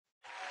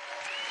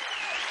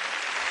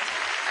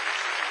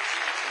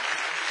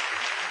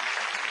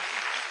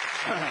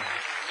Of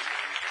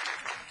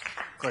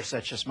course,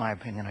 that's just my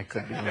opinion. I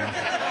could be wrong.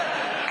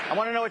 I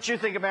want to know what you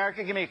think,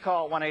 America. Give me a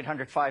call at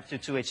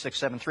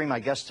 1-800-522-8673. My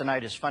guest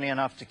tonight is funny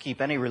enough to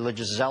keep any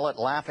religious zealot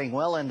laughing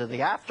well into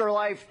the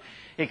afterlife.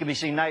 He can be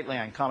seen nightly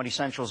on Comedy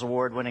Central's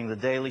award-winning The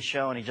Daily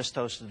Show, and he just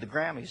hosted the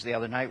Grammys the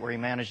other night, where he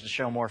managed to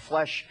show more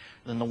flesh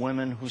than the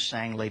women who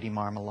sang Lady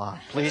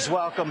Marmalade. Please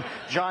welcome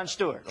Jon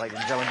Stewart, ladies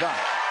and gentlemen. Jon.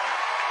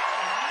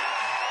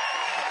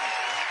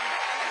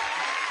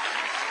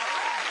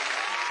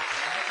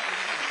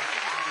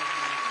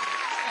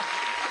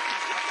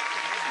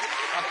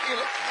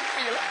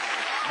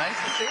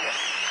 Nice to see you.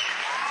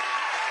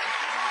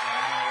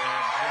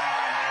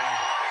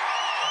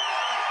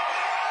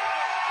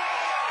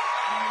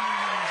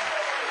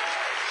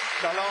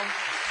 Shalom.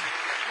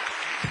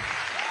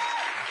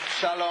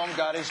 Shalom.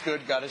 God is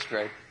good. God is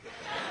great.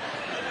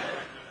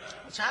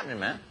 What's happening,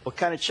 man? What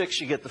kind of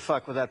chicks you get to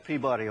fuck with that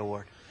Peabody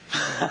Award?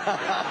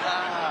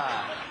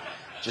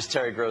 Just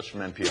Terry Gross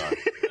from NPR.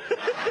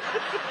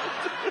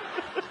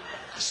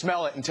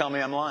 Smell it and tell me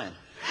I'm lying.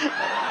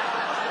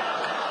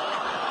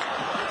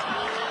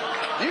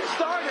 You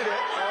started it.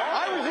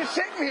 I was just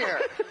sitting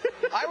here.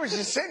 I was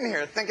just sitting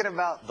here thinking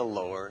about the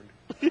Lord.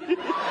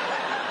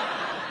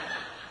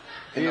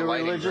 Are you a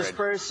religious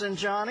person,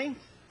 Johnny?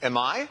 Am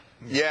I?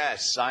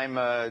 Yes, I'm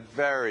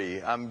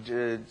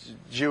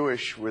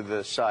Jewish with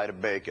a side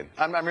of bacon.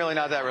 I'm really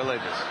not that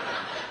religious.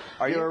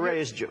 Are you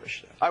raised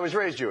Jewish, though? I was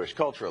raised Jewish,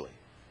 culturally.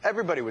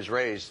 Everybody was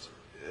raised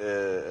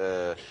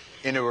into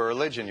a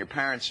religion. Your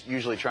parents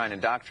usually try and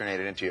indoctrinate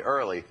it into you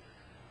early,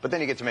 but then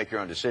you get to make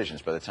your own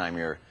decisions by the time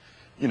you're,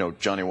 you know,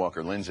 Johnny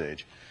Walker Lynn's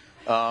age.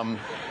 But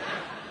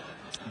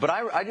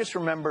I just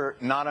remember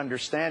not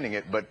understanding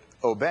it, but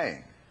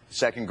obeying.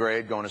 Second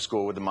grade, going to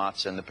school with the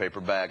matzah and the paper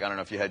bag. I don't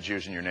know if you had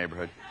Jews in your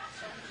neighborhood.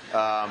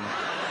 I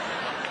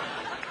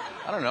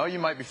don't know. You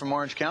might be from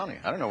Orange County.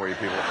 I don't know where you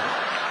people are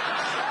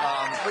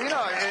from. But, you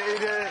know,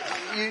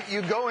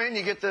 you go in,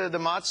 you get the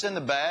matzah in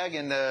the bag,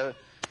 and,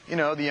 you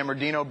know, the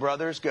Emmerdino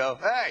brothers go,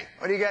 "Hey,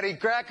 what do you got to eat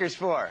crackers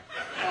for?"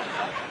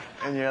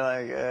 And you're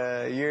like,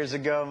 years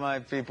ago, my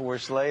people were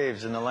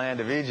slaves in the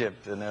land of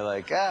Egypt. And they're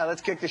like,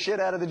 let's kick the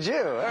shit out of the Jew.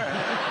 All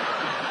right.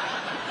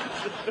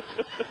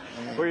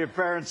 Were your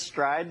parents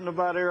strident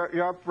about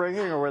your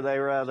upbringing, or were they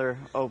rather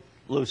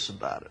loose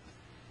about it?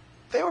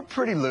 They were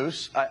pretty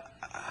loose.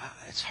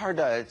 It's hard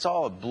to, it's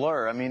all a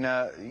blur. I mean,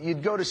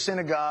 you'd go to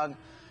synagogue,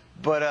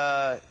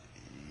 but,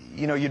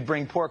 you know, you'd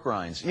bring pork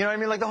rinds. You know what I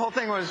mean? Like, the whole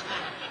thing was,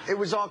 it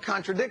was all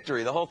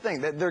contradictory, the whole thing.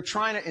 They're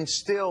trying to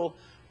instill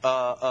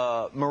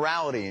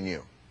morality in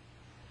you.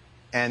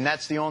 And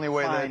that's the only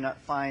way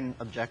fine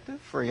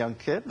objective for a young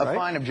kid, right? A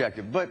fine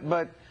objective.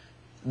 But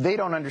they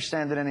don't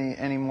understand it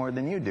any more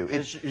than you do.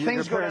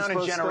 Things go down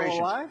in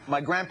generations.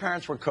 My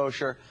grandparents were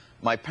kosher.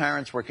 My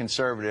parents were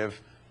conservative.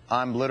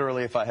 I'm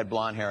literally, if I had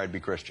blonde hair, I'd be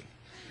Christian.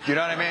 Do you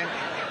know what I mean?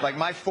 Like,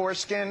 my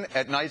foreskin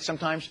at night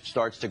sometimes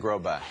starts to grow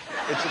back.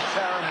 It's a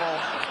terrible...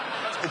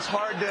 It's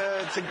hard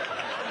to...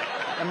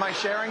 Am I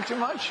sharing too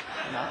much?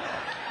 No.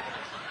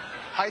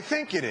 I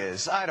think it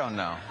is. I don't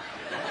know.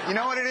 You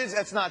know what it is?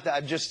 That's not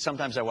that.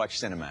 Sometimes I watch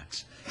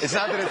Cinemax. It's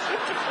not that it's...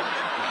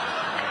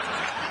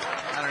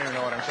 I don't even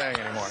know what I'm saying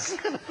anymore.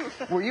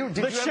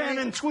 Did the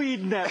Shannon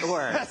Tweed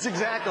Network. That's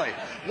exactly.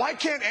 Why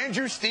can't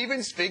Andrew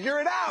Stevens figure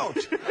it out?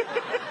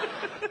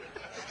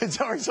 It's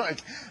always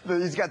like,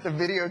 he's got the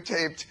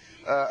videotaped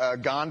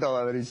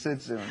gondola that he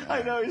sits in.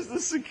 I know, he's the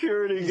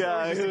security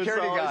guy who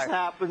always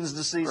happens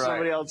to see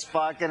somebody else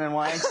fucking and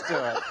wanks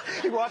to it.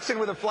 He walks in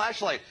with a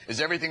flashlight. Is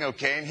everything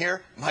okay in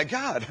here? My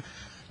God.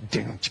 It's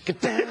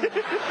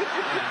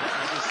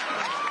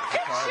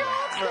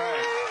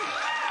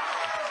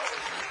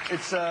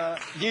your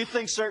do you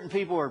think certain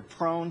people are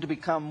prone to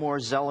become more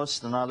zealous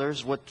than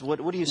others? What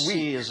do you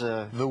see as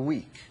a... The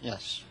weak.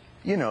 Yes.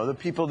 You know, the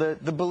people, the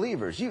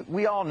believers.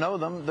 We all know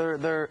them.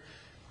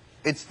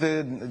 It's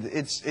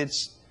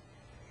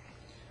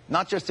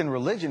not just in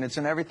religion, it's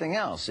in everything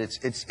else.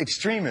 It's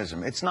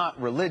extremism. It's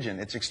not religion,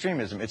 it's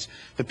extremism. It's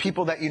the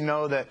people that you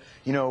know that,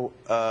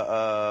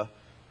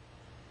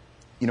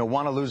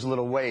 want to lose a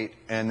little weight,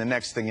 and the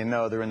next thing you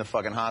know, they're in the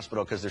fucking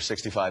hospital because they're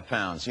 65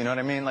 pounds. You know what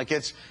I mean? Like,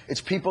 it's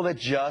people that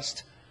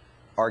just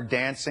are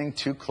dancing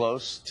too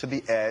close to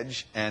the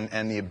edge,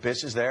 and the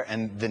abyss is there,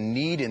 and the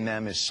need in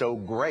them is so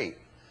great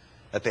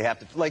that they have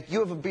to, like, you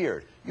have a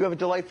beard. You have a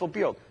delightful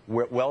beard.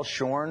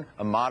 Well-shorn,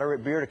 a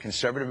moderate beard, a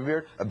conservative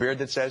beard, a beard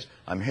that says,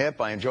 I'm hip,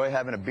 I enjoy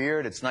having a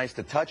beard, it's nice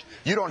to touch.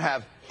 You don't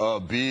have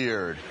a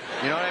beard.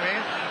 You know what I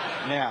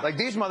mean? Yeah. Like,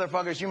 these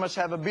motherfuckers, you must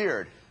have a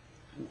beard.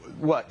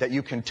 What, that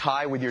you can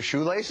tie with your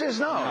shoelaces?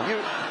 No.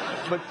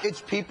 But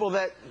it's people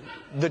that,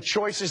 the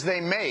choices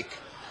they make.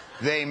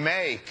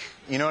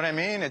 You know what I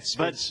mean?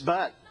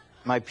 But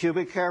my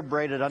pubic hair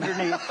braided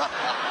underneath.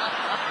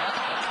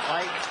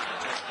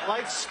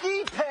 like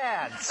ski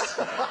pads.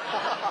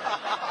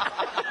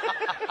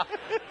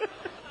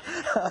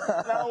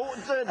 Now,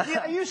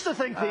 I used to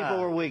think people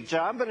were weak,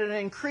 John, but in an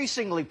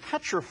increasingly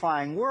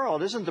petrifying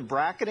world, isn't the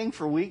bracketing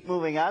for weak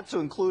moving out to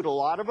include a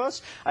lot of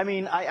us? I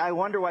mean, I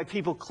wonder why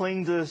people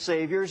cling to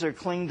saviors or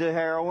cling to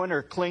heroin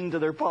or cling to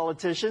their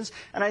politicians,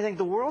 and I think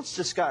the world's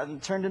just gotten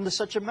turned into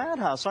such a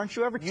madhouse. Aren't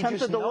you ever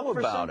tempted to look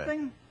for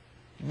something?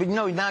 But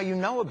no, now you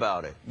know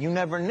about it. You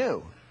never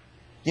knew.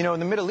 You know,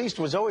 the Middle East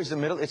was always the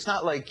middle. It's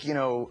not like, you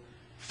know,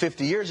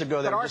 50 years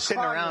ago they were just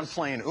sitting around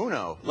playing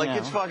Uno. Like,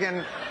 it's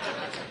fucking...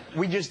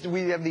 We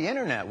have the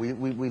internet.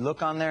 We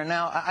look on there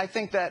now. I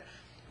think that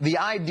the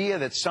idea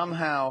that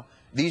somehow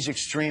these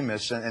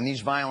extremists and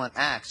these violent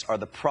acts are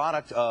the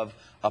product of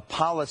a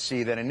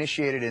policy that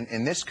initiated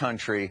in this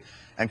country,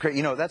 and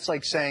you know, that's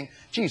like saying,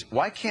 geez,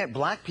 why can't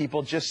black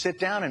people just sit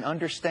down and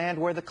understand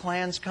where the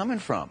Klan's coming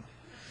from?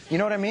 You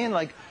know what I mean?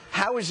 Like,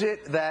 how is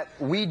it that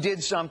we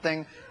did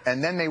something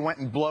and then they went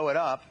and blow it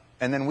up,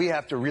 and then we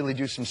have to really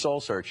do some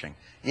soul searching?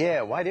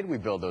 Yeah, why did we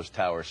build those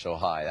towers so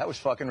high? That was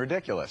fucking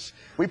ridiculous.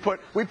 We put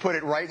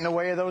it right in the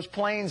way of those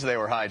planes they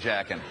were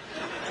hijacking.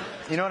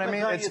 You know what I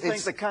mean? Don't you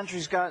think the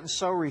country's gotten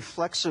so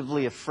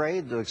reflexively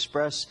afraid to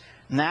express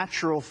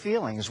natural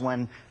feelings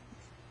when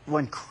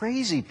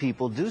crazy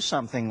people do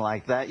something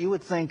like that? You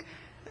would think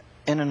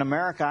in an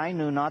America I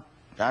knew not.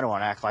 I don't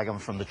want to act like I'm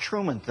from the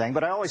Truman thing,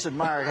 but I always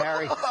admired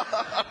Harry.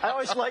 I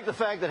always liked the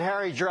fact that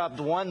Harry dropped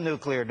one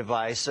nuclear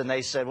device, and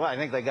they said, well, I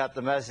think they got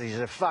the message. He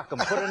said, fuck them,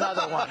 put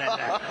another one in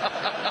there.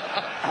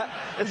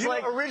 It's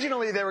like,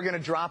 originally they were going to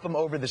drop them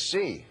over the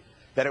sea,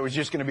 that it was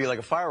just going to be like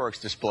a fireworks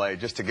display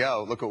just to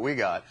go, look what we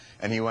got.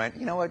 And he went,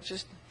 you know what,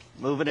 just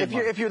move it in.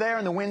 If you're there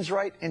and the wind's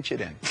right, inch it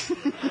in. See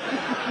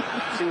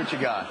what you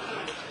got.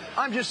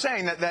 I'm just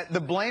saying that the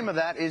blame of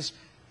that is...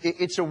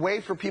 It's a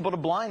way for people to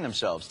blind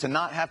themselves, to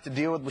not have to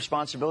deal with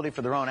responsibility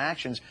for their own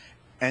actions,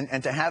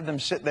 and to have them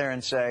sit there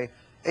and say,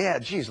 yeah,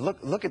 geez,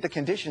 look at the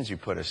conditions you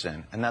put us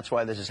in, and that's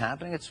why this is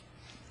happening. It's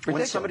ridiculous.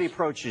 When somebody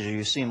approaches you,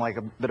 you seem like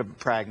a bit of a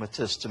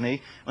pragmatist to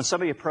me. When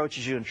somebody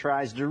approaches you and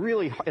tries to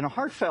really, in a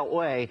heartfelt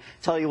way,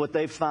 tell you what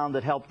they've found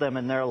that helped them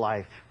in their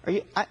life,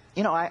 I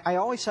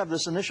always have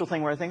this initial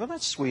thing where I think, oh,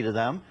 that's sweet of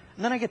them.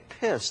 And then I get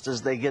pissed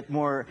as they get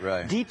more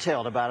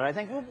detailed about it. I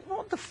think, well,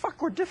 what the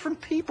fuck? We're different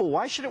people.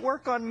 Why should it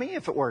work on me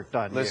if it worked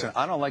on you? Listen,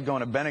 I don't like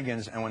going to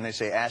Bennigan's and when they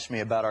say, ask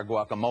me about our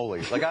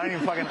guacamole. Like, I don't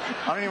even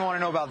want to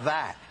know about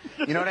that.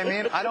 You know what I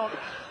mean? I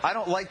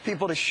don't like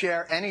people to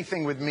share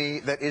anything with me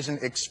that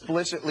isn't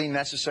explicitly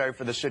necessary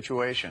for the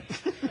situation.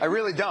 I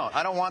really don't.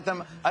 I don't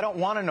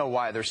want to know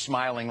why they're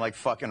smiling like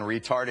fucking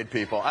retarded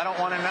people. I don't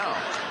want to know.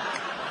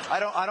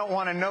 I don't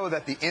want to know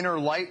that the inner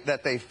light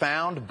that they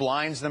found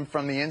blinds them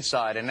from the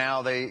inside, and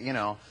now they, you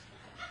know,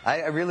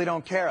 I really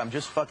don't care. I'm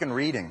just fucking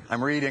reading.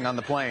 I'm reading on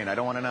the plane. I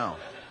don't want to know.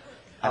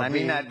 And I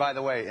mean that, by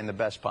the way, in the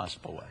best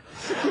possible way.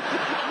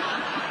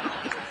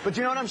 But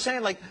you know what I'm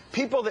saying? Like,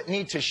 people that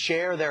need to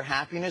share their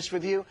happiness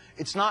with you,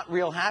 it's not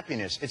real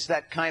happiness. It's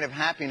that kind of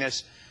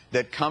happiness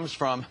that comes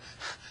from,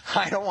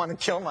 I don't want to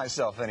kill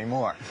myself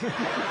anymore.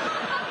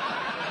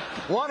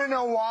 Want to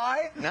know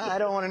why? No, I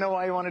don't want to know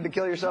why you wanted to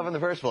kill yourself in the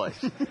first place.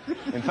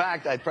 In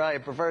fact, I'd probably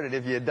have preferred it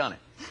if you had done it.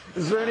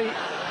 Is there any...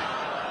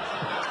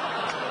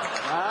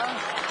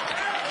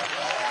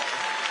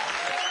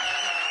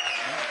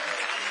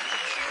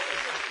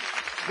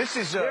 This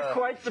is... You're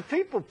quite the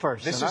people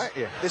person, aren't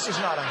you? This is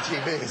not on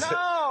TV, is it?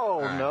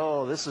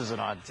 No, this isn't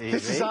on TV.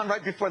 This is on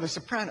right before The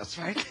Sopranos,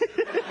 right?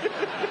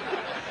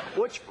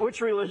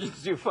 Which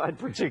religions do you find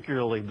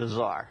particularly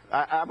bizarre?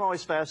 I'm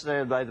always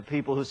fascinated by the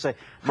people who say,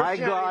 my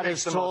God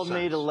has told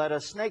me to let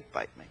a snake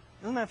bite me.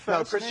 Isn't that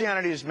fascinating? No,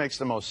 Christianity makes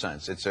the most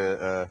sense. It's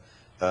a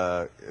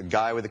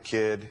guy with a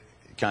kid,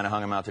 kind of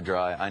hung him out to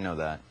dry. I know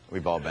that.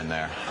 We've all been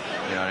there.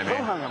 You know what I mean?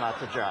 Who hung him out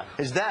to dry?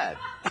 His dad.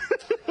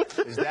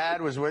 His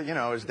dad was, you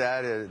know, his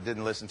dad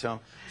didn't listen to him.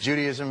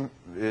 Judaism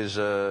is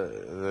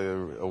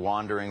a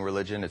wandering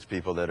religion. It's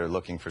people that are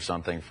looking for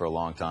something for a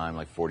long time,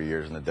 like 40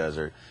 years in the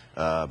desert,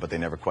 but they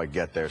never quite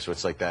get there. So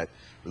it's like that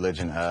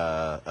religion.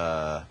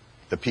 The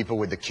people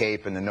with the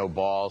cape and the no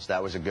balls,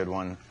 that was a good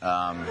one.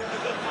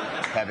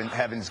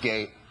 Heaven's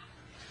Gate.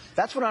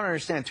 That's what I don't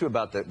understand, too,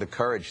 about the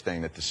courage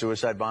thing, that the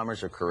suicide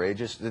bombers are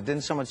courageous.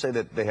 Didn't someone say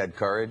that they had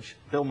courage?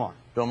 Bill Maher.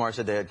 Bill Maher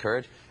said they had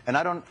courage. And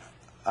I don't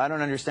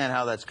understand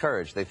how that's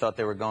courage. They thought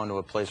they were going to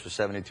a place with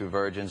 72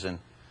 virgins, and,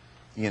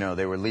 you know,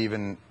 they were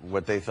leaving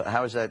what they thought.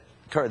 How is that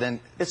courage? Then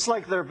it's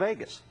like they're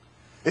Vegas.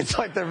 It's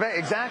like they're Vegas,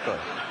 exactly.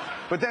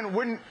 But then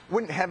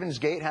wouldn't Heaven's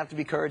Gate have to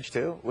be courage,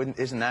 too?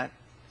 Isn't that?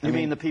 You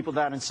mean the people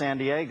down in San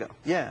Diego?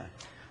 Yeah.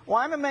 Well,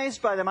 I'm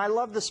amazed by them. I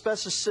love the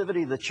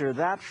specificity that you're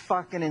that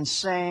fucking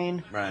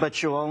insane,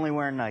 but you'll only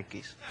wear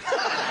Nikes.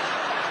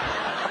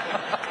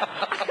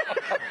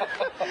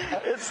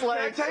 It's like...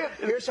 Can I tell you,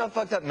 here's how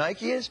fucked up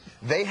Nike is.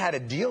 They had a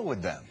deal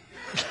with them.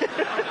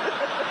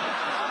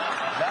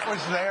 That was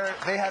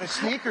they had a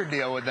sneaker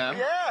deal with them.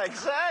 Yeah,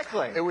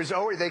 exactly. It was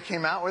always, they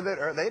came out with it,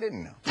 or they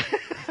didn't know.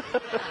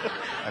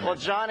 Well,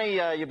 Johnny,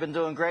 you've been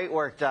doing great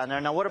work down there.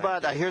 Now, what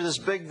about, I hear this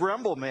big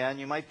rumble, man.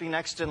 You might be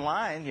next in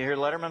line. You hear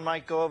Letterman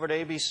might go over to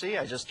ABC.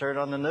 I just heard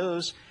on the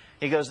news.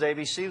 He goes to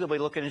ABC, they'll be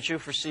looking at you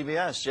for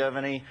CBS. Do you have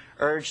any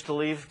urge to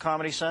leave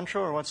Comedy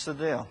Central, or what's the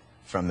deal?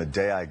 From the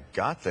day I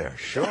got there,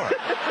 sure.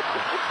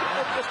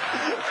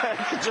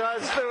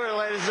 Jon Stewart,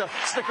 ladies and gentlemen.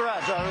 Stick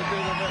around,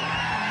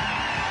 Jon.